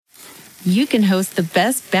you can host the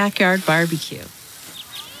best backyard barbecue.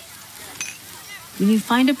 When you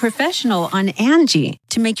find a professional on Angie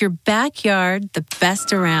to make your backyard the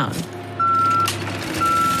best around.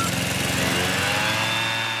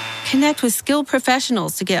 Connect with skilled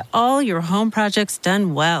professionals to get all your home projects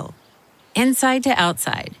done well. Inside to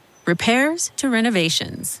outside, repairs to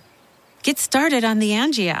renovations. Get started on the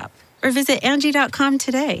Angie app or visit Angie.com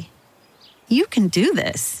today. You can do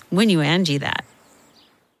this when you Angie that.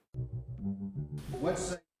 Let's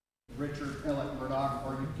say, Richard Ellett Murdaugh,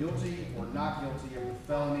 are you guilty or not guilty of the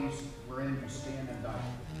felonies wherein you stand indicted?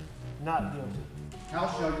 Not guilty. How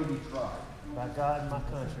shall you be tried? By God and my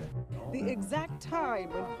country. The exact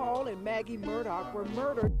time when Paul and Maggie Murdaugh were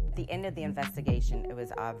murdered. At the end of the investigation, it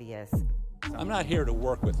was obvious. I'm not here to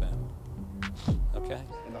work with them, okay?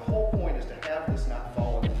 And the whole point is to have this not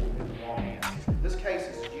fall into the wrong hands. This case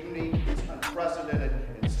is unique, it's unprecedented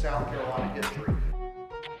in South Carolina history.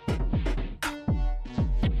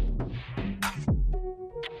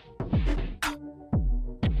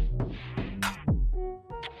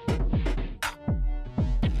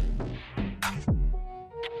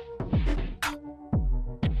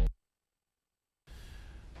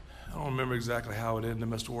 I don't remember exactly how it ended,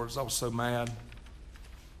 Mr. Waters. I was so mad.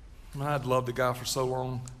 I mean, I'd loved the guy for so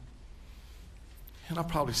long. And I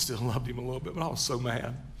probably still loved him a little bit, but I was so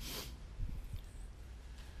mad.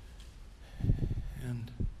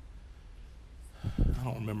 And I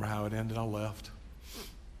don't remember how it ended. I left.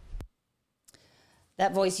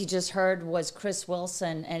 That voice you just heard was Chris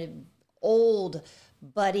Wilson, an old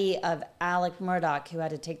buddy of Alec Murdaugh, who had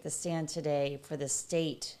to take the stand today for the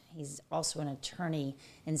state. He's also an attorney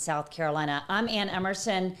in South Carolina. I'm Ann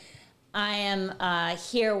Emerson. I am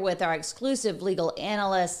here with our exclusive legal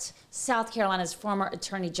analyst, South Carolina's former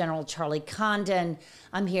Attorney General Charlie Condon.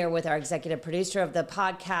 I'm here with our executive producer of the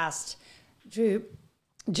podcast, Drew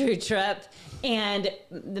Tripp, and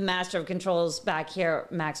the master of controls back here,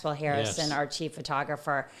 Maxwell Harrison, yes, our chief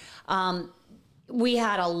photographer. We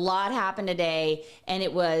had a lot happen today, and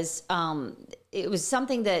it was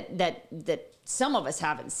something that some of us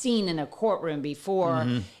haven't seen in a courtroom before.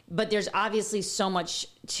 Mm-hmm. But there's obviously so much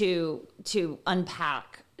to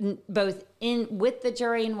unpack, both in with the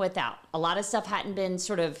jury and without. A lot of stuff hadn't been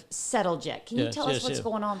sort of settled yet. Can you tell us what's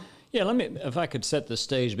going on? Yeah, if I could set the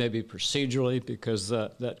stage maybe procedurally, because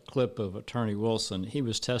that clip of Attorney Wilson, he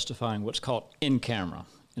was testifying what's called in camera.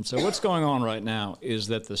 And so what's going on right now is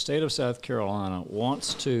that the state of South Carolina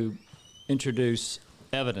wants to introduce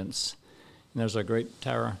evidence. And there's a great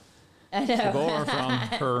Tara Tabor from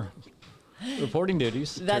her reporting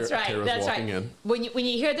duties. That's right. Tara's that's walking right. in. When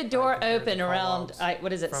you hear the door open around,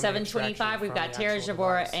 what is it, 7:25? We've got Tara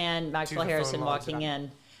Tabor and Maxwell Harrison walking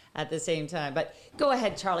in at the same time. But go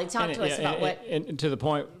ahead, Charlie. Talk to us about what... And to the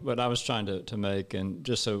point what I was trying to make, and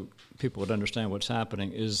just so people would understand what's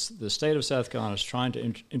happening, is the state of South Carolina is trying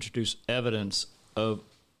to introduce evidence of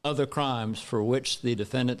other crimes for which the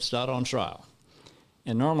defendant's not on trial.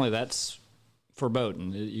 And normally that's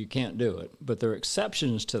verboten. You can't do it. But there are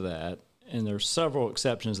exceptions to that, and there are several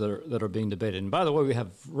exceptions that are being debated. And by the way, we have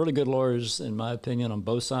really good lawyers, in my opinion, on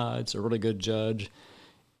both sides, a really good judge.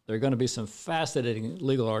 There are going to be some fascinating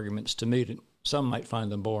legal arguments to me. Some might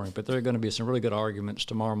find them boring, but there are going to be some really good arguments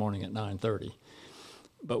tomorrow morning at 9:30.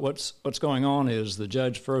 But what's going on is the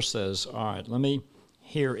judge first says, all right, let me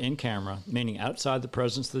hear in camera, meaning outside the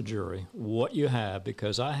presence of the jury, what you have,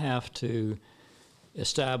 because I have to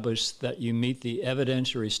establish that you meet the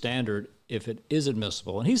evidentiary standard if it is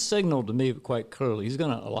admissible. And he's signaled to me quite clearly he's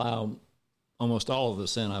going to allow almost all of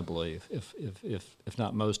this in, I believe, if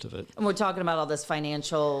not most of it. And we're talking about all this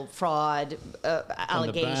financial fraud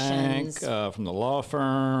allegations. From the bank, from the law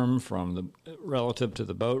firm, relative to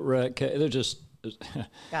the boat wreck. They're just...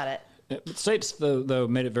 Got it. The states, though,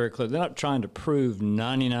 made it very clear. They're not trying to prove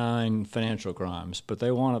 99 financial crimes, but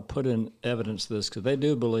they want to put in evidence of this because they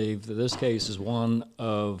do believe that this case is one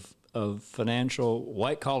of financial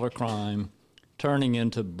white-collar crime turning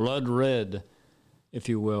into blood-red, if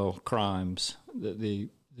you will, crimes. The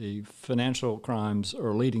financial crimes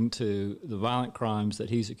are leading to the violent crimes that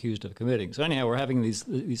he's accused of committing. So anyhow, we're having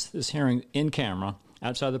this hearing in camera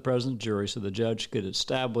outside the presence of the jury so the judge could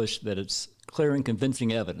establish that it's clear and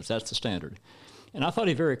convincing evidence. That's the standard. And I thought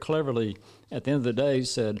he very cleverly, at the end of the day,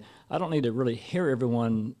 said, I don't need to really hear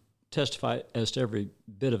everyone testify as to every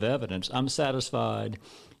bit of evidence. I'm satisfied.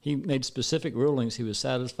 He made specific rulings. He was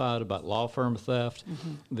satisfied about law firm theft.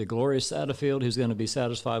 Mm-hmm. The Gloria Satterfield, who's going to be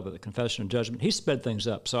satisfied with the confession and judgment. He sped things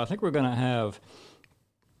up. So I think we're going to have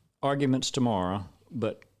arguments tomorrow,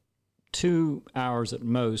 but 2 hours at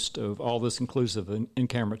most of all this inclusive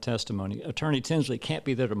in-camera testimony. Attorney Tinsley can't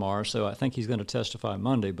be there tomorrow, so I think he's going to testify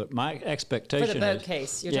Monday. But my expectation For the boat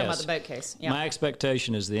case. You're talking about the boat case. Yeah. My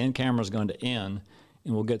expectation is the in-camera is going to end,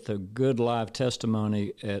 and we'll get the good live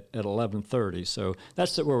testimony at 11:30. So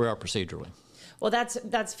that's where we are procedurally. Well,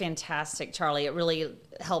 that's fantastic, Charlie. It really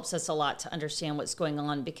helps us a lot to understand what's going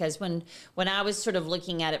on, because when I was sort of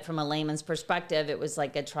looking at it from a layman's perspective, it was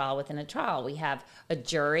like a trial within a trial. We have a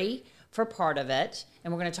jury for part of it,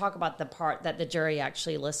 and we're going to talk about the part that the jury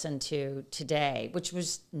actually listened to today, which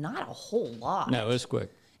was not a whole lot. No, it was quick.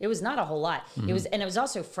 It was not a whole lot. Mm-hmm. It was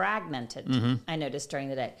also fragmented, I noticed during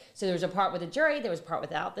the day. So there was a part with the jury, there was a part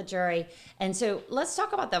without the jury. And so let's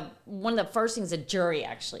talk about one of the first things the jury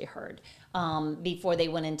actually heard before they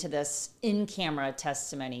went into this in-camera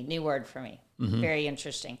testimony. New word for me. Mm-hmm. Very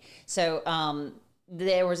interesting. So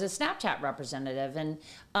there was a Snapchat representative. And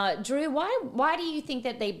Drew, why do you think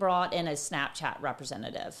that they brought in a Snapchat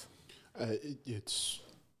representative? It's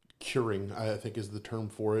curing, I think, is the term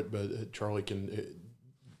for it. But Charlie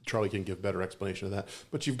can give better explanation of that.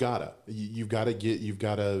 But they've got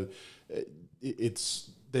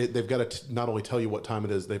to not only tell you what time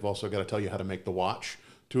it is, they've also got to tell you how to make the watch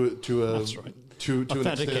That's right. to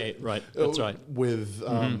authenticate, right? That's right. With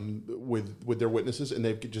their witnesses, and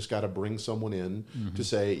they've just got to bring someone in to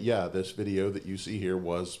say, yeah, this video that you see here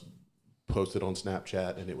was posted on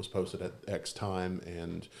Snapchat, and it was posted at X time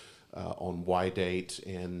and on Y date,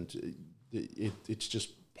 and it's just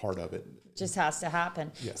part of it. Just has to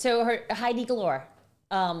happen. Yeah. So Heidi Galore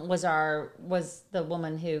was the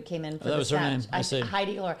woman who came in for that was her name. I see.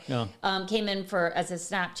 Heidi Galore came in as a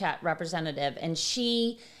Snapchat representative, and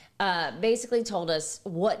she basically told us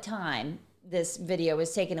what time this video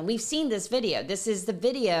was taken. And we've seen this video. This is the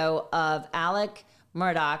video of Alec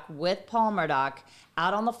Murdaugh with Paul Murdaugh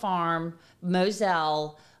out on the farm,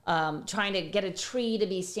 Moselle, trying to get a tree to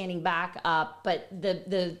be standing back up. But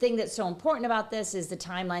the thing that's so important about this is the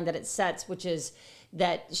timeline that it sets, which is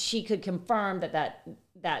that she could confirm that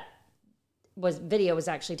video was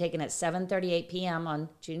actually taken at 7:38 p.m. on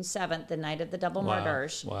June 7th, the night of the double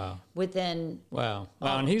murders. Wow. Within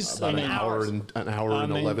and he's about an hour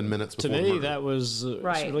and 11 minutes before to me murder. That was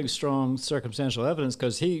really strong circumstantial evidence,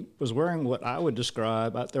 because he was wearing what I would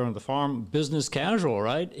describe out there on the farm business casual,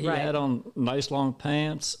 right? He had on nice long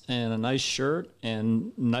pants and a nice shirt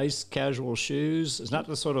and nice casual shoes. It's not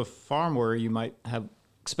the sort of farm wear you might have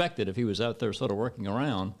expected if he was out there sort of working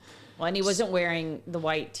around. Well, and he wasn't wearing the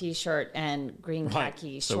white T-shirt and green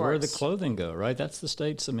khaki shorts. So where did the clothing go, right? That's the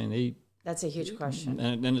state's, that's a huge question.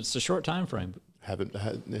 And it's a short time frame.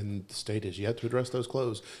 And the state has yet to address those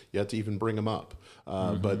clothes, yet to even bring them up.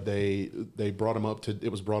 But they brought them up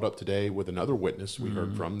it was brought up today with another witness we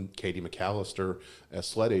heard from, Katie McAllister, a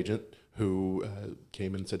SLED agent, who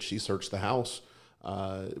came and said she searched the house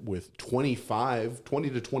with 20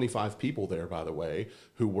 to 25 people there, by the way,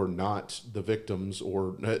 who were not the victims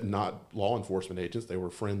or not law enforcement agents. They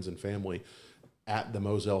were friends and family at the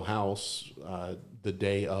Moselle house the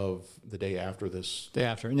day after this. Day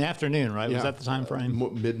after, in the afternoon, right? Yeah, was that the time frame?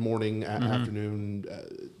 Mid-morning, afternoon.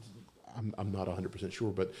 I'm not 100%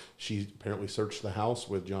 sure, but she apparently searched the house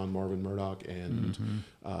with John Marvin Murdaugh and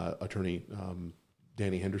attorney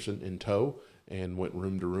Danny Henderson in tow, and went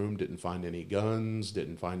room to room, didn't find any guns,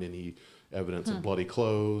 didn't find any evidence of bloody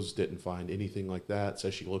clothes, didn't find anything like that.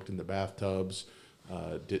 Says she looked in the bathtubs,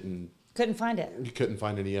 Couldn't find it. You couldn't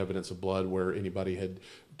find any evidence of blood where anybody had,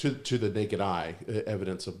 to the naked eye,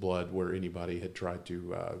 evidence of blood where anybody had tried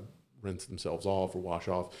to rinse themselves off or wash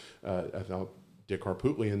off. I thought Dick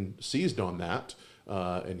Harpootlian seized on that,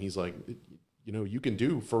 and he's like, you can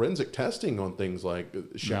do forensic testing on things like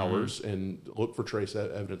showers and look for trace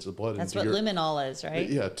evidence of blood. That's what luminol is, right?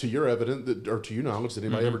 Yeah, to your evidence, or to your knowledge, did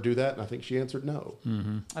anybody ever do that? And I think she answered no.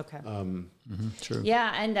 Okay. True.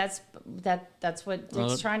 Yeah, and that's what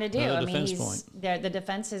Dick's trying to do. I mean, the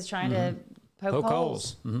defense is trying to poke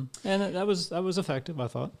holes. And that was effective, I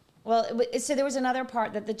thought. Well, so there was another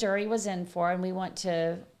part that the jury was in for, and we want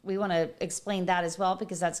to explain that as well,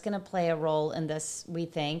 because that's going to play a role in this, we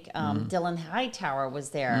think. Dylan Hightower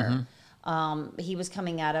was there. He was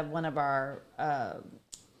coming out of one of our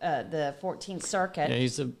the 14th Circuit. Yeah,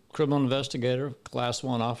 he's a criminal investigator, Class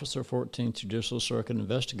 1 officer, 14th Judicial Circuit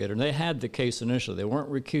investigator. And they had the case initially. They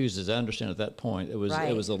weren't recused, as I understand at that point. It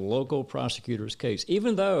was a local prosecutor's case.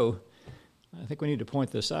 Even though, I think we need to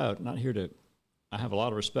point this out, not here to... I have a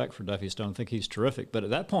lot of respect for Duffy Stone. I think he's terrific. But at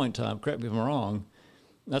that point in time, correct me if I'm wrong,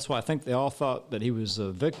 that's why I think they all thought that he was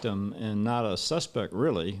a victim and not a suspect,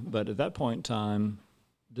 really. But at that point in time,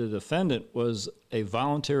 the defendant was a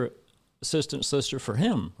volunteer assistant solicitor for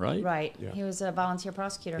him, right? Right. Yeah. He was a volunteer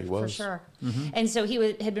prosecutor He for was. sure. And so he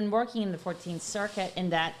had been working in the 14th Circuit,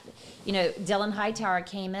 and that, Dylan Hightower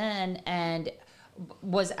came in and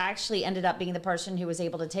was actually ended up being the person who was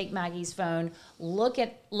able to take Maggie's phone, look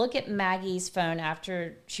at Maggie's phone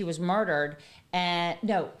after she was murdered, and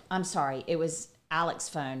no, I'm sorry, it was Alex's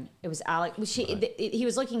phone. It was Alex. He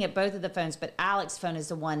was looking at both of the phones, but Alex's phone is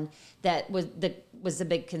the one that was the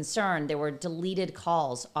big concern. There were deleted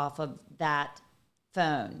calls off of that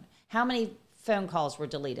phone. How many phone calls were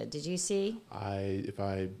deleted? Did you see? If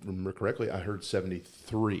I remember correctly, I heard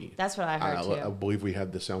 73. That's what I heard too. I believe we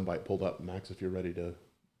have the soundbite pulled up. Max, if you're ready to.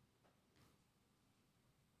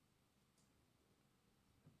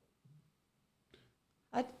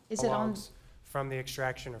 Is it on? Logs from the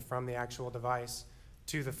extraction or from the actual device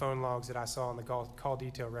to the phone logs that I saw in the call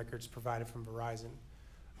detail records provided from Verizon.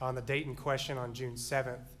 On the date in question on June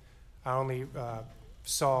 7th, I only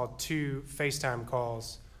saw 2 FaceTime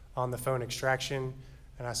calls on the phone extraction,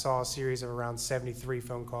 and I saw a series of around 73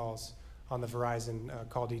 phone calls on the Verizon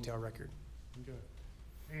call detail record. Okay.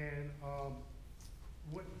 And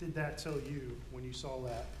what did that tell you when you saw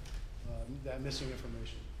that missing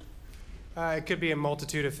information? It could be a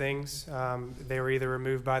multitude of things. They were either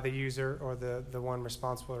removed by the user or the one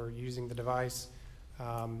responsible for using the device.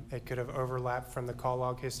 It could have overlapped from the call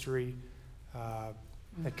log history.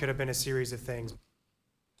 It could have been a series of things.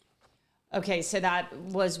 Okay, so that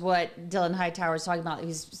was what Dylan Hightower was talking about. He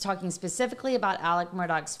was talking specifically about Alec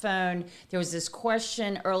Murdaugh's phone. There was this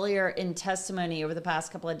question earlier in testimony over the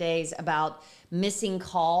past couple of days about missing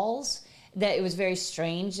calls, that it was very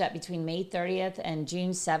strange that between May 30th and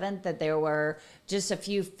June 7th that there were just a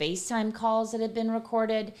few FaceTime calls that had been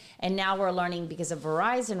recorded. And now we're learning, because of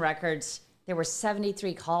Verizon records, there were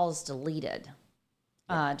 73 calls deleted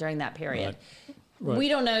during that period. Right. We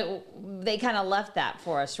don't know. They kind of left that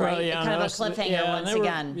for us, right? Well, yeah, kind of a cliffhanger once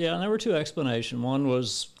again. And there were 2 explanations. One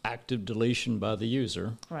was active deletion by the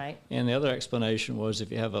user. Right. And the other explanation was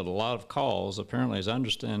if you have a lot of calls, apparently, as I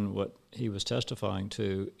understand what he was testifying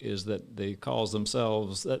to, is that the calls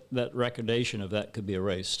themselves, that recordation of that could be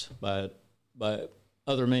erased by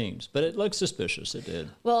other means. But it looked suspicious, it did.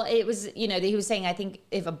 Well, it was, he was saying, I think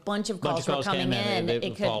if a bunch of calls were coming in, it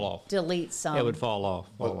could fall off. Delete some. It would fall off.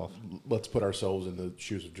 Let's put ourselves in the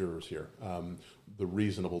shoes of jurors here. The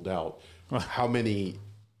reasonable doubt. How many,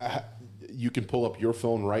 you can pull up your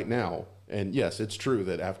phone right now, and yes, it's true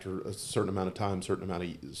that after a certain amount of time, certain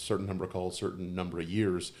number of calls, certain number of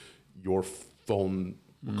years, your phone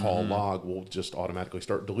call log will just automatically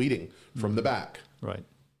start deleting from the back. Right.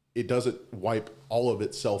 It doesn't wipe all of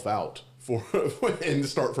itself out and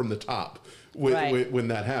start from the top when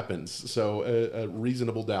that happens. So a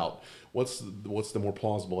reasonable doubt. What's the more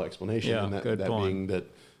plausible explanation? Yeah, and that point. being that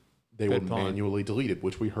they were manually deleted,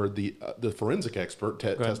 which we heard the forensic expert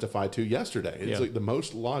testify to yesterday. It's like the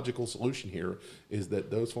most logical solution here is that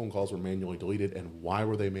those phone calls were manually deleted, and why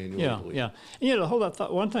were they manually deleted? Yeah, and hold that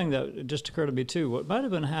thought. One thing that just occurred to me too, what might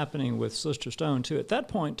have been happening with Solicitor Stone too, at that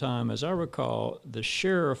point in time, as I recall, the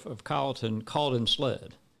sheriff of Colleton called in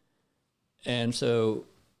SLED, and so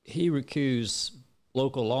he recused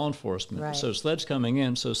local law enforcement. Right. So SLED's coming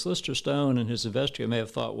in. So Solicitor Stone and his investigator may have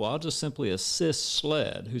thought, well, I'll just simply assist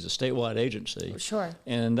SLED, who's a statewide agency. Sure.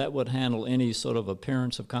 And that would handle any sort of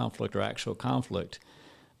appearance of conflict or actual conflict.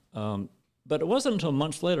 But it wasn't until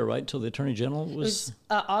months later, right, until the Attorney General was... It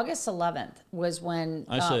was August 11th was when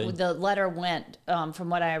the letter went, from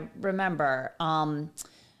what I remember,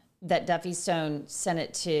 that Duffy Stone sent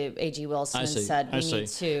it to A.G. Wilson and said, we need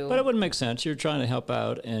to... But it wouldn't make sense. You're trying to help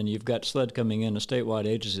out, and you've got SLED coming in, a statewide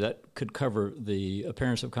agency that could cover the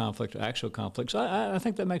appearance of conflict or actual conflict. So I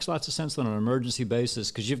think that makes lots of sense on an emergency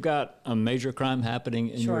basis, because you've got a major crime happening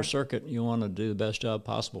in your circuit, and you want to do the best job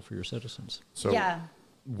possible for your citizens. So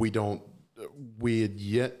we had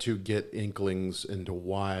yet to get inklings into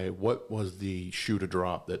what was the shoe to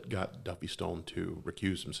drop that got Duffy Stone to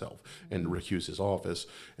recuse himself and recuse his office.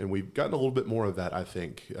 And we've gotten a little bit more of that, I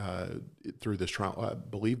think, through this trial. I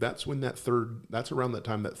believe that's around that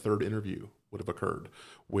time that third interview would have occurred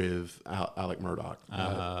with Alec Murdaugh.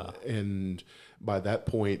 And by that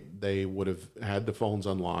point, they would have had the phones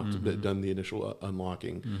unlocked, done the initial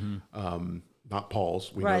unlocking. Not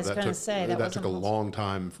Paul's. We know that took a long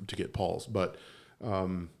time to get Paul's, but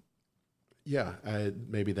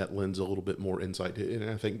maybe that lends a little bit more insight. And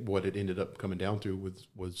I think what it ended up coming down to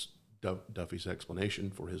was Duffy's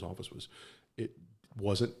explanation for his office was it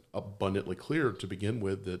wasn't abundantly clear to begin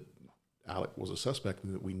with that Alec was a suspect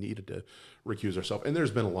and that we needed to recuse ourselves. And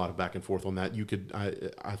there's been a lot of back and forth on that.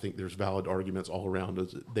 I think there's valid arguments all around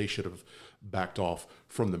as they should have backed off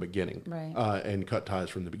from the beginning, right. And cut ties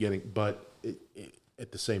from the beginning. But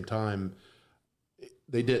at the same time,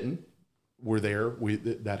 they didn't. We're there.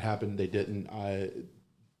 That happened. They didn't.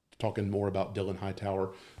 Talking more about Dylan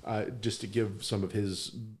Hightower, just to give some of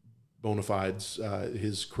his bona fides,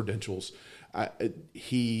 his credentials.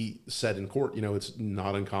 He said in court, it's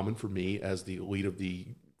not uncommon for me as the lead of the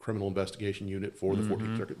criminal investigation unit for the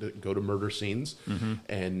 14th Circuit to go to murder scenes.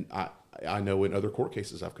 And I know in other court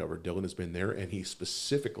cases I've covered, Dylan has been there, and he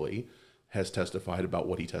specifically has testified about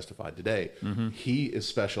what he testified today. He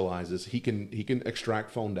specializes. He can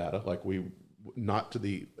extract phone data, like not to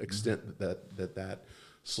the extent that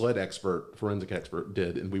SLED expert, forensic expert,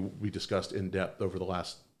 did, and we discussed in depth over the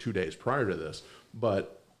last 2 days prior to this.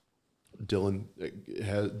 But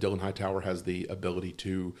Dylan Hightower has the ability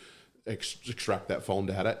to extract that phone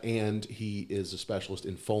data, and he is a specialist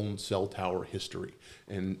in phone cell tower history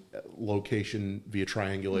and location via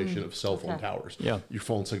triangulation of cell phone towers. Yeah. Your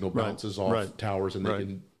phone signal bounces off towers, and they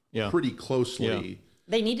can pretty closely. Yeah.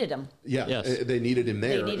 They needed him. Yeah, yes. They needed him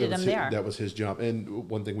there. They needed him there. That was his job. And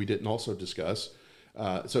one thing we didn't also discuss.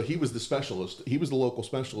 So he was the specialist. He was the local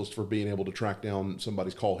specialist for being able to track down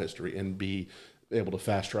somebody's call history and be able to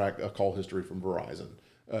fast track a call history from Verizon,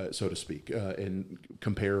 so to speak, and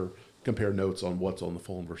compare notes on what's on the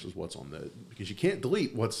phone versus what's on because you can't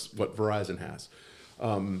delete what Verizon has.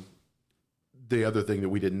 The other thing that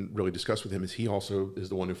we didn't really discuss with him is he also is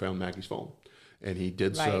the one who found Maggie's phone. And he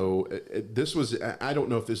did so. This was, I don't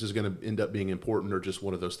know if this is going to end up being important or just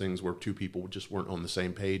one of those things where two people just weren't on the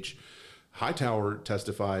same page. Hightower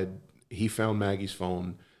testified he found Maggie's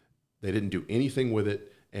phone. They didn't do anything with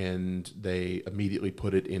it, and they immediately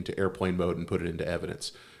put it into airplane mode and put it into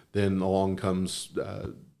evidence. Then along comes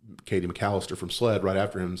Katie McAllister from SLED right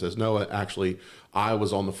after him and says, no, actually, I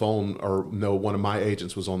was on the phone, or no, one of my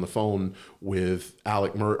agents was on the phone with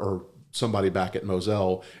Alec or somebody back at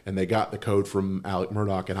Moselle, and they got the code from Alec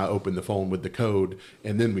Murdaugh, and I opened the phone with the code,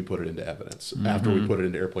 and then we put it into evidence after we put it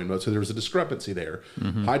into airplane mode. So there was a discrepancy there.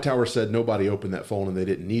 Hightower said nobody opened that phone, and they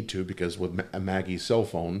didn't need to, because with Maggie's cell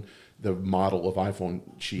phone, the model of iPhone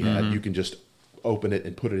she had, you can just open it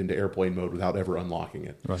and put it into airplane mode without ever unlocking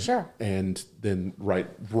it. Right. Sure. And then right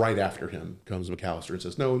after him comes McAllister and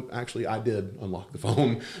says, no, actually, I did unlock the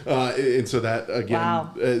phone. And so that,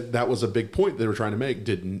 again, that was a big point they were trying to make.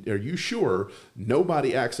 Are you sure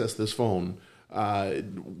nobody accessed this phone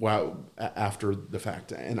after the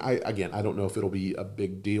fact? And I don't know if it'll be a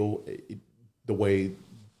big deal the way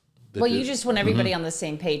that you just want everybody on the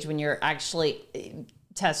same page when you're actually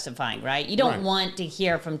testifying, right? You don't want to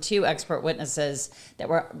hear from two expert witnesses that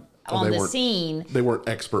were on the scene. They weren't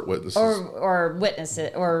expert witnesses. Or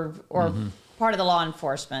witnesses, or part of the law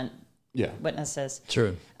enforcement witnesses.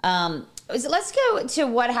 True. Let's go to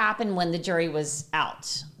what happened when the jury was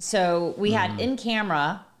out. So we had in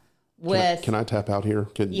camera with... Can I tap out here?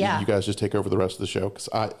 Can you guys just take over the rest of the show? Because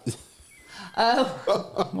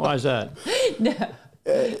Why is that? No.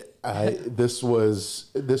 This was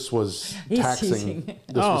taxing.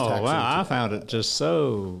 Wow! I found it just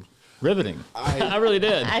so riveting. I really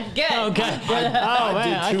did. Good. Okay.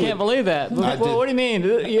 I can't believe that. Well, what do you mean?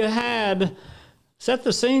 You had set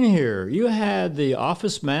the scene here. You had the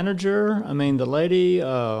office manager. I mean, the lady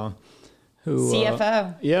who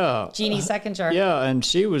CFO. Jeannie Seckinger. Yeah, and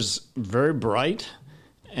she was very bright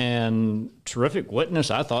and terrific witness,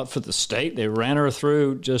 I thought, for the state. They ran her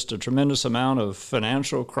through just a tremendous amount of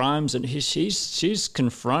financial crimes, and she's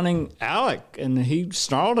confronting Alec, and he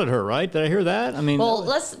snarled at her. Right? Did I hear that? I mean, well,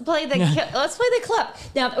 let's play the clip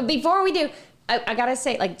now. Before we do, I gotta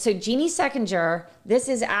say, so Jeannie Seckinger. This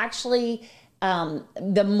is actually.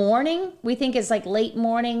 The morning, we think is like late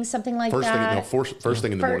morning, something like that. First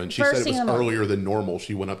thing in the morning. She said it was earlier than normal.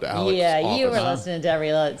 She went up to Alex's office. You were listening to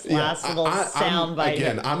every last little soundbite.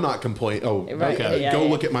 Again, I'm not complaining. Go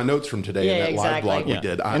look at my notes from today and that live blog we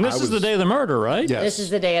did. And this is the day of the murder, right? Yes. This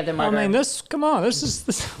is the day of the murder. I mean, come on, this is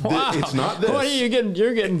wow. It's not this. What are you getting?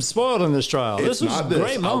 You're getting spoiled in this trial. This was a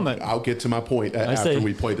great moment. I'll get to my point after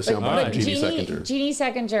we play the soundbite of Jeannie Seckinger. Jeannie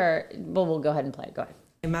Seckinger, we'll go ahead and play it. Go ahead.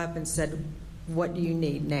 Came up and said, what do you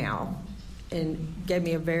need now? And gave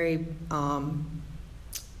me a very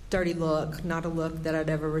dirty look, not a look that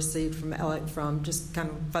I'd ever received from Alec, from just kind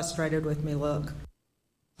of frustrated with me look.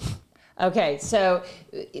 Okay, so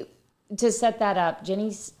to set that up,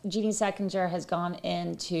 Jeannie Seckinger has gone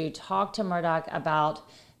in to talk to Murdaugh about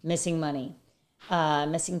missing money,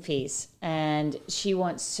 missing fees, and she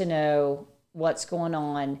wants to know what's going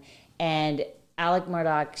on. And Alec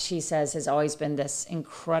Murdaugh, she says, has always been this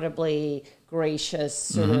incredibly gracious,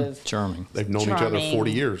 sort of charming. They've known each other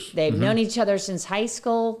 40 years. They've known each other since high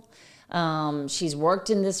school. She's worked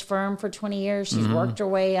in this firm for 20 years. She's worked her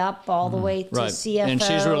way up all the way to CFO. And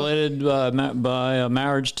she's related by a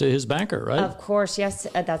marriage to his banker, right? Of course, yes,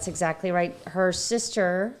 that's exactly right. Her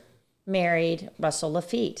sister married Russell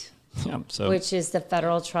Laffitte, which is the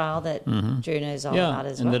federal trial that Drew knows all about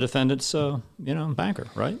as well. And the defendant's, banker,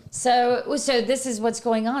 right? So this is what's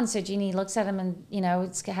going on. So Jeannie looks at him and,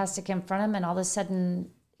 has to confront him. And all of a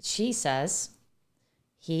sudden, she says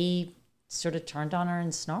he sort of turned on her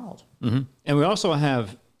and snarled. And we also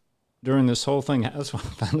have, during this whole thing, that's what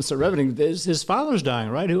I found so riveting, his father's dying,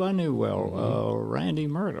 right? Who I knew well, Randy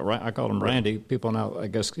Murdaugh. I called him Randy. People now, I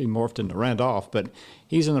guess he morphed into Randolph, but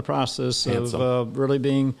he's in the process of really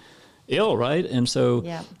being ill, right? And so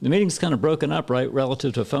the meeting's kind of broken up, right,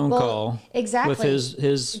 relative to a phone call. Exactly. With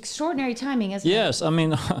his extraordinary timing, isn't it? Yes, I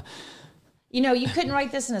mean... you couldn't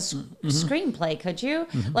write this in a screenplay, could you?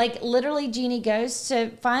 Like, literally, Jeannie goes to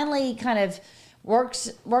finally kind of works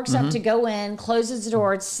up to go in, closes the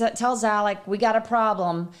door, tells Alec, we got a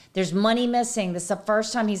problem. There's money missing. This is the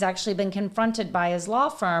first time he's actually been confronted by his law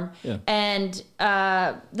firm. Yeah. And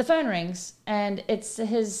the phone rings, and it's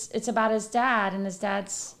about his dad, and his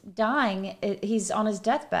dad's dying. He's on his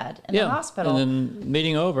deathbed in the hospital. And then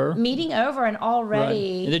meeting over, and already...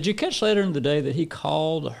 Right. And did you catch later in the day that he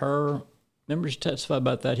called her... Remember, she testified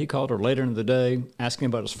about that. He called her later in the day, asking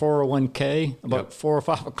about his 401k about 4 or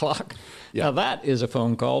 5 o'clock. Yep. Now, that is a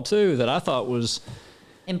phone call, too, that I thought was...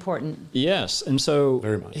 important. Yes. And so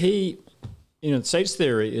very much. He, the state's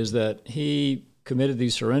theory is that he committed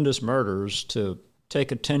these horrendous murders to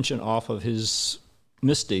take attention off of his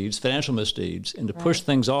misdeeds, financial misdeeds, and to push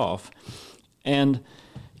things off. And...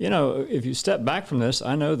 if you step back from this,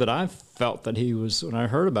 I know that I felt that he was, when I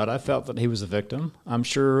heard about it, I felt that he was a victim. I'm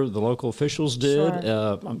sure the local officials did.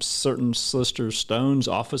 Sure. I'm certain Solicitor Stone's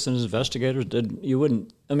office and his investigators did. They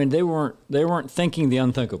weren't thinking the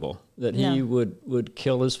unthinkable, that he would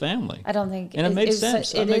kill his family. I don't think. And it made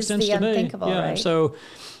sense. It makes sense the to me. Unthinkable, right? So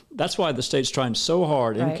that's why the state's trying so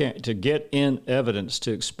hard to get in evidence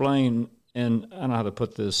to explain. And I don't know how to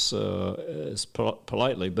put this as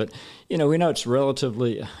politely, but, we know it's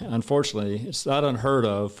relatively, unfortunately, it's not unheard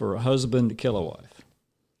of for a husband to kill a wife.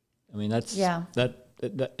 I mean, that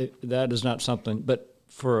is not something, but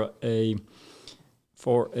for a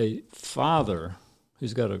father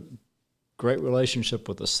who's got a great relationship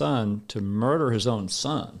with a son to murder his own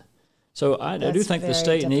son. So I do think the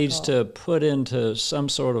state needs to put into some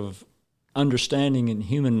sort of understanding in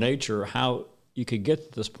human nature how you could get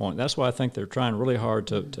to this point. That's why I think they're trying really hard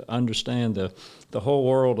to understand the whole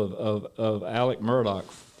world of Alec Murdaugh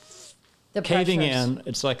caving in.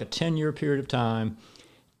 It's like a 10-year period of time,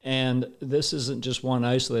 and this isn't just one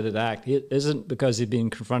isolated act. It isn't because he's being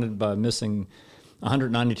confronted by missing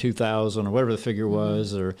 $192,000 or whatever the figure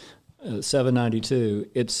was, or $792.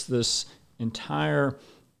 It's this entire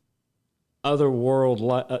other world.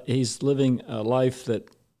 He's living a life that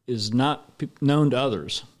is not known to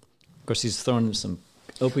others. Of course, he's thrown in some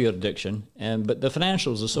opioid addiction, but the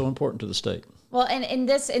financials are so important to the state. Well, and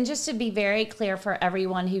just to be very clear for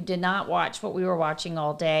everyone who did not watch what we were watching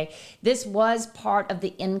all day, this was part of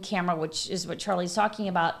the in-camera, which is what Charlie's talking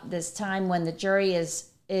about, this time when the jury is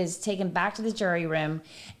taken back to the jury room.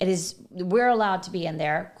 We're allowed to be in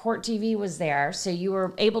there. Court TV was there, so you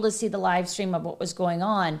were able to see the live stream of what was going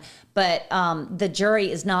on. But the jury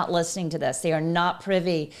is not listening to this. They are not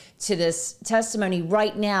privy to this testimony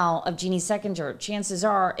right now of Jeannie Seckinger. Chances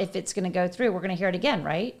are, if it's going to go through, we're going to hear it again,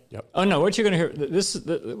 right? Yep. Oh no, what you're going to hear? This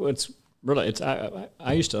is what's really.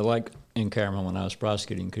 I used to like in camera when I was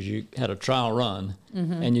prosecuting because you had a trial run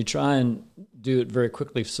and you try and do it very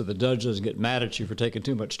quickly so the judge doesn't get mad at you for taking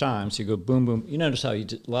too much time. So you go boom, boom. You notice how you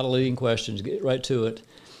did a lot of leading questions, get right to it.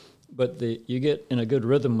 But you get in a good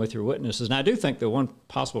rhythm with your witnesses. And I do think the one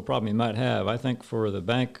possible problem you might have, I think for the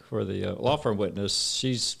law firm witness,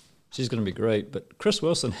 she's going to be great. But Chris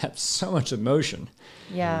Wilson had so much emotion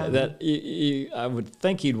that I would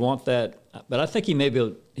think he'd want that. But I think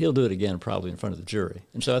he'll do it again probably in front of the jury.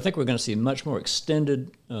 And so I think we're going to see much more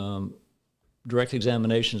extended direct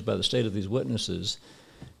examinations by the state of these witnesses.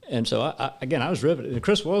 And so, I was riveted.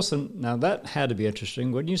 Chris Wilson, now that had to be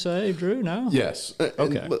interesting, wouldn't you say, Drew? No? Yes.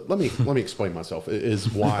 Okay. Let me explain myself,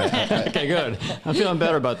 is why. Okay, good. I'm feeling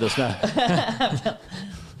better about this now.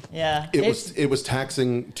 Yeah. It was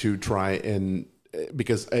taxing to try and,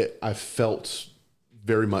 because I felt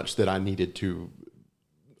very much that I needed to,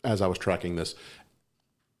 as I was tracking this,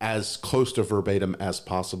 as close to verbatim as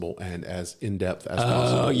possible and as in depth as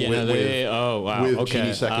possible. Oh yeah, wow. With Okay,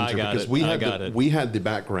 Jeannie Seckinger, I got because it. we had the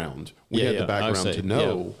background. We had the background to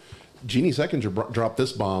know. Jeannie Seckinger dropped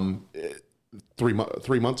this bomb 2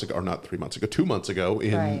 months ago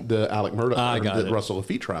in the Alec Murdaugh, the Russell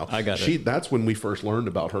Laffitte trial. I got it. That's when we first learned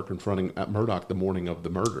about her confronting Murdaugh the morning of the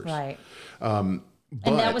murders. Right.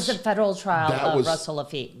 But and that was the federal trial of Russell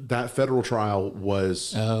Laffitte. That federal trial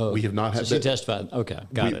was, we have not had... So she testified. Okay,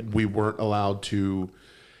 got it. We weren't allowed to...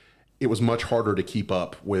 It was much harder to keep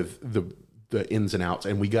up with the ins and outs,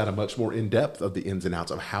 and we got a much more in-depth of the ins and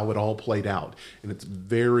outs of how it all played out. And it's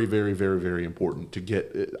very, very, very, very important to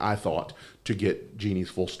get, I thought, to get Jeannie's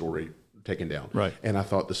full story taken down. Right. And I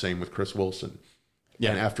thought the same with Chris Wilson.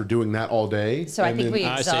 Yeah. And after doing that all day... So I think we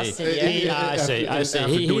exhausted you. I see.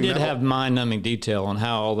 He did have mind-numbing detail on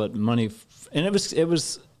how all that money... And it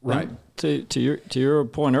was right. To your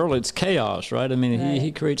point earlier, it's chaos, right? I mean,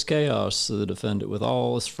 he creates chaos to the defendant with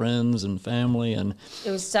all his friends and family. And it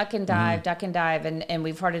was duck and dive, and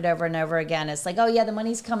we've heard it over and over again. It's like, oh, yeah, the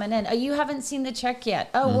money's coming in. Oh, you haven't seen the check yet.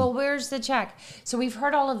 Oh, well, where's the check? So we've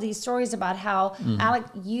heard all of these stories about how Alec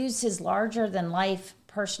used his larger-than-life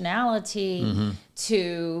personality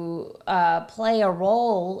to play a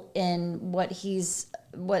role in what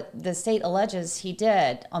the state alleges he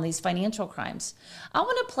did on these financial crimes. I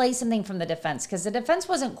want to play something from the defense because the defense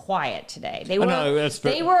wasn't quiet today. They were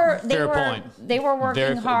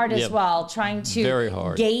working hard as well, trying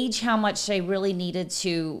to gauge how much they really needed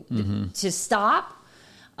to stop.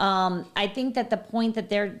 I think that the point that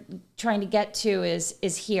they're trying to get to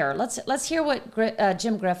is here. Let's hear what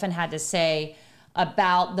Jim Griffin had to say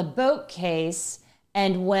about the boat case,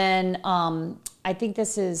 and when I think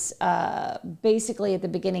this is basically at the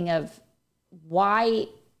beginning of why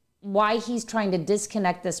he's trying to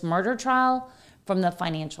disconnect this murder trial from the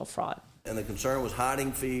financial fraud. And the concern was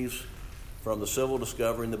hiding fees from the civil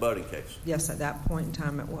discovery in the boating case. Yes, at that point in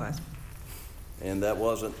time it was. And that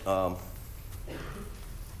wasn't... and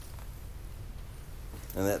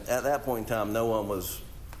at that point in time, no one was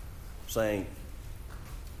saying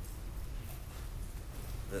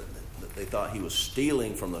that they thought he was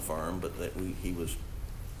stealing from the firm, but that he was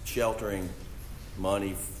sheltering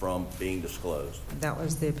money from being disclosed. That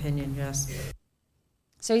was the opinion, yes.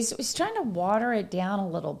 So he's trying to water it down a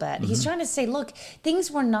little bit. He's trying to say, look,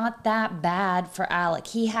 things were not that bad for Alec.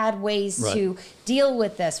 He had ways to deal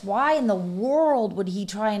with this. Why in the world would he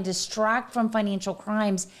try and distract from financial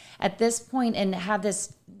crimes at this point and have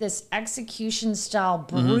this execution-style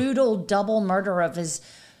brutal double murder of his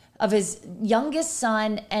youngest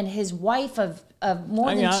son and his wife of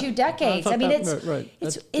more than 2 decades. I mean, it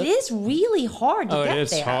is really hard to get there.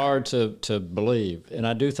 It's hard to believe. And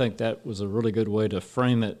I do think that was a really good way to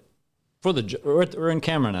frame it for the we're in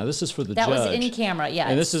camera now. This is for the judge. That was in camera, yeah.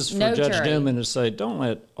 And this is for Judge Newman to say, don't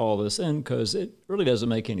let all this in because it really doesn't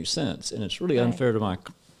make any sense. And it's really unfair to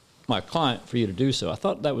my client for you to do so. I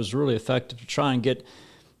thought that was really effective to try and get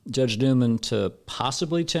Judge Newman to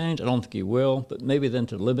possibly change. I don't think he will, but maybe then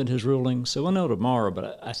to limit his ruling. So we'll know tomorrow.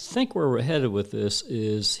 But I think where we're headed with this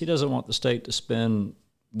is he doesn't want the state to spend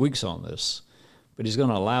weeks on this, but he's going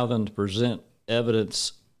to allow them to present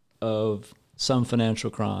evidence of some financial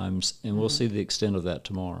crimes, and we'll see the extent of that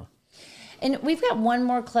tomorrow. And we've got one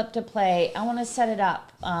more clip to play. I want to set it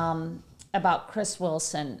up about Chris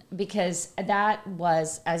Wilson because that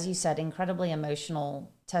was, as you said, incredibly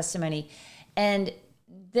emotional testimony. And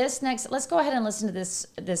let's go ahead and listen to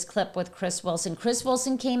this clip with Chris Wilson. Chris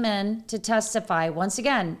Wilson came in to testify once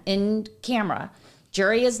again in camera.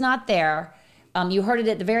 Jury is not there. You heard it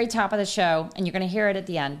at the very top of the show, and you're going to hear it at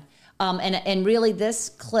the end. And really, this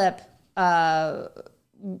clip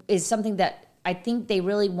is something that I think they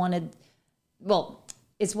really wanted. Well,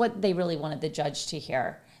 it's what they really wanted the judge to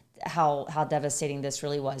hear. How devastating this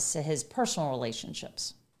really was to his personal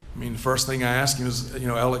relationships. I mean, the first thing I asked him is,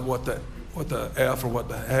 Alec, what the F or what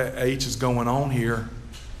the H is going on here?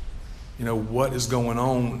 What is going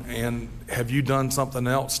on? And have you done something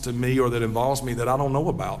else to me or that involves me that I don't know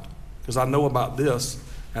about? Because I know about this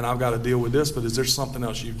and I've got to deal with this, but is there something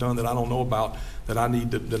else you've done that I don't know about that I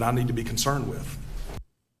need to be concerned with?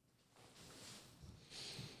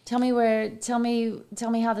 Tell me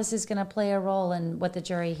how this is going to play a role in what the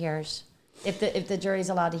jury hears. If the jury's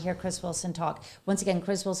allowed to hear Chris Wilson talk. Once again,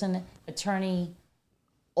 Chris Wilson, attorney,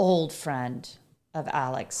 old friend of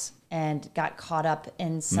Alex, and got caught up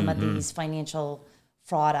in some of these financial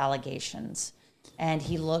fraud allegations. And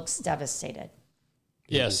he looks devastated.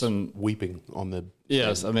 Yes, and weeping on the...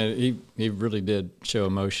 Yes, I mean, he really did show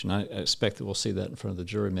emotion. I expect that we'll see that in front of the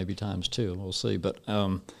jury maybe times two. We'll see. But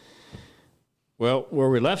Well, where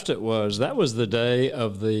we left it was that was the day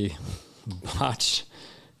of the botch.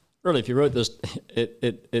 Really, if you wrote this,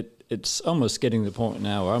 it's almost getting to the point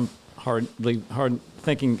now where I'm hard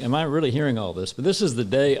thinking, am I really hearing all this? But this is the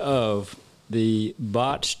day of the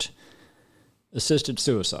botched assisted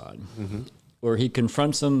suicide, where he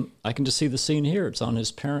confronts them. I can just see the scene here. It's on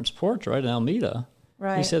his parents' porch, right, in Alameda.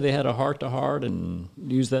 Right. He said they had a heart-to-heart and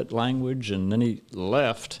used that language, and then he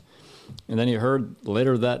left. And then he heard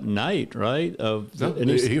later that night, right?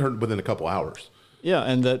 He heard within a couple hours. Yeah,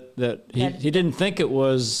 and that he didn't think it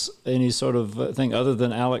was any sort of thing other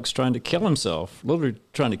than Alex trying to kill himself, literally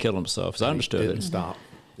trying to kill himself, as I understood it. He didn't stop.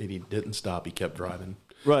 He didn't stop. He kept driving.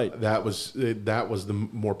 Right. That was the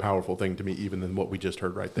more powerful thing to me, even than what we just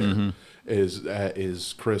heard right there.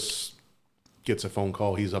 Is Chris gets a phone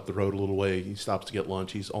call. He's up the road a little way. He stops to get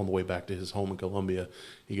lunch. He's on the way back to his home in Columbia.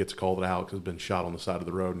 He gets a call that Alex has been shot on the side of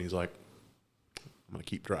the road, and he's like, I'm going to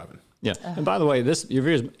keep driving. Yeah. And by the way, this your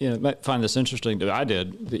viewers might find this interesting. I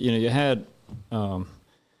did. You had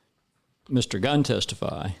Mr. Gunn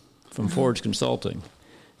testify from Forge Consulting,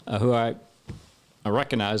 who I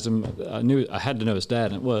recognized him. I had to know his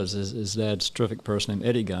dad, and it was his dad's a terrific person named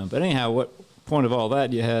Eddie Gunn. But anyhow, what point of all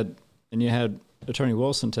that you had Attorney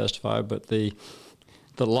Wilson testify, but the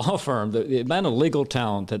law firm, the amount of legal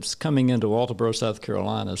talent that's coming into Walterboro, South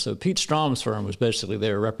Carolina. So Pete Strom's firm was basically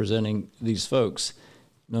there representing these folks.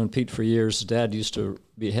 Known Pete for years. His dad used to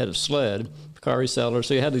be head of SLED, car reseller.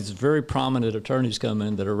 So you had these very prominent attorneys come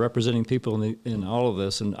in that are representing people in all of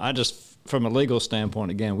this. And I just, from a legal standpoint,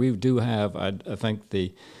 again, we do have, I think,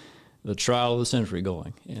 the trial of the century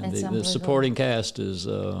going. And the supporting cast is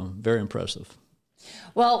very impressive.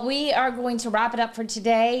 Well, we are going to wrap it up for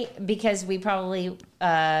today because we probably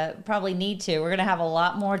need to. We're going to have a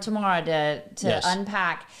lot more tomorrow to Yes.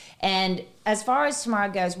 unpack. And as far as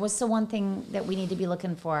tomorrow goes, what's the one thing that we need to be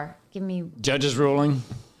looking for? Give me... Judge's ruling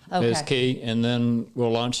is Okay. key, and then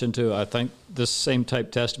we'll launch into, I think, this same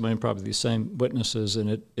type testimony, probably the same witnesses,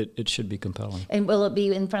 and it should be compelling. And will it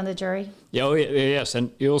be in front of the jury? Yeah, yes,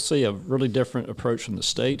 and you'll see a really different approach from the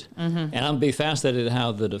state. And I'll be fascinated at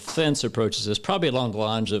how the defense approaches this, probably along the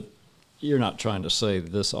lines of, you're not trying to say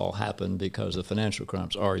this all happened because of financial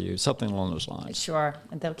crimes, are you? Something along those lines. Sure.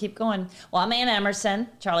 And they'll keep going. Well, I'm Ann Emerson,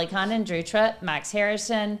 Charlie Condon, Drew Trutt, Max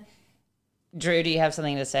Harrison. Drew, do you have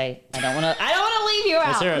something to say? I don't want to leave you out.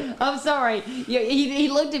 Let's hear it. I'm sorry. He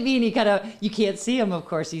looked at me and you can't see him, of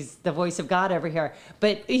course. He's the voice of God over here.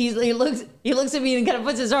 But he looks at me and kind of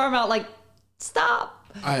puts his arm out like, stop.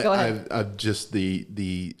 Go ahead. I just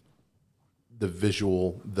the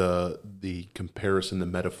visual, the comparison, the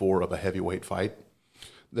metaphor of a heavyweight fight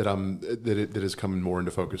that is coming more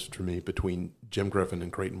into focus for me between Jim Griffin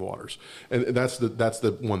and Creighton Waters, and that's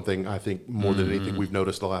the one thing I think more than anything we've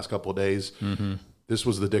noticed the last couple of days. This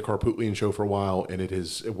was the Dick Harpootlian show for a while, and it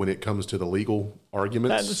is when it comes to the legal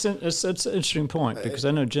arguments. That's an interesting point because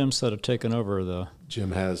I know Jim's sort of taken over the.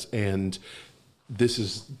 Jim has, and this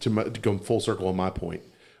is to go full circle on my point,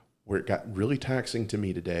 where it got really taxing to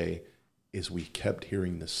me today. Is we kept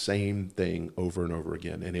hearing the same thing over and over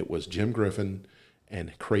again. And it was Jim Griffin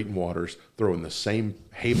and Creighton Waters throwing the same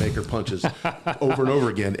haymaker punches over and over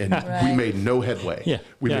again. And we made no headway.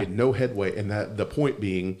 We made no headway. And that the point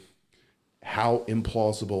being how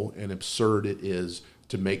implausible and absurd it is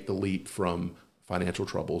to make the leap from financial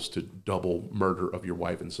troubles to double murder of your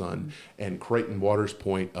wife and son. And Creighton Waters'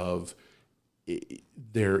 point of it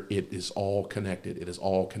is all connected. It is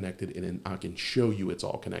all connected, and I can show you it's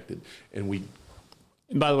all connected. And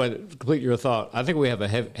by the way, to complete your thought, I think we have a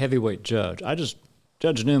heavyweight judge.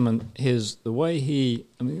 Judge Newman, the way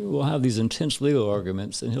we'll have these intense legal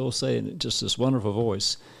arguments, and he'll say in just this wonderful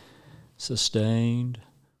voice, sustained,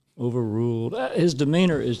 overruled. His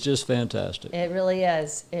demeanor is just fantastic. It really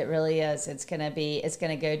is. It really is. It's going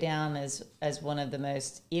to go down as one of the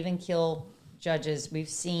most even keel judges we've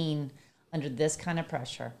seen under this kind of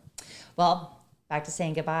pressure. Well, back to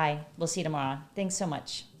saying goodbye. We'll see you tomorrow. Thanks so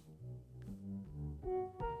much.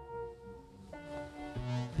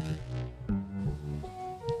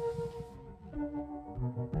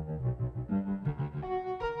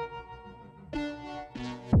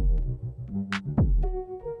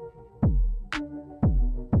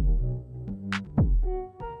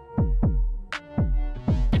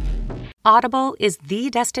 Audible is the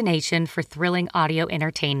destination for thrilling audio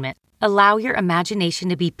entertainment. Allow your imagination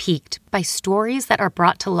to be piqued by stories that are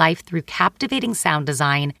brought to life through captivating sound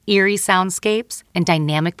design, eerie soundscapes, and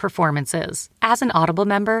dynamic performances. As an Audible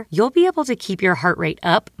member, you'll be able to keep your heart rate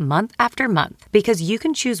up month after month because you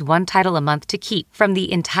can choose one title a month to keep from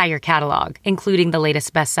the entire catalog, including the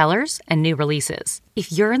latest bestsellers and new releases. If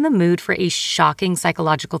you're in the mood for a shocking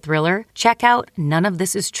psychological thriller, check out None of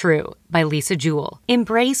This Is True by Lisa Jewell.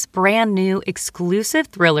 Embrace brand new, exclusive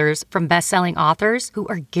thrillers from best-selling authors who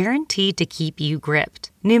are guaranteed to keep you gripped.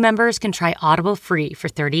 New members can try Audible free for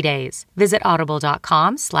 30 days. Visit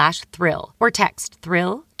audible.com/thrill or text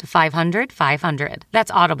thrill to 500-500.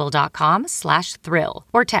 That's audible.com/thrill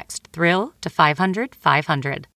or text thrill to 500-500.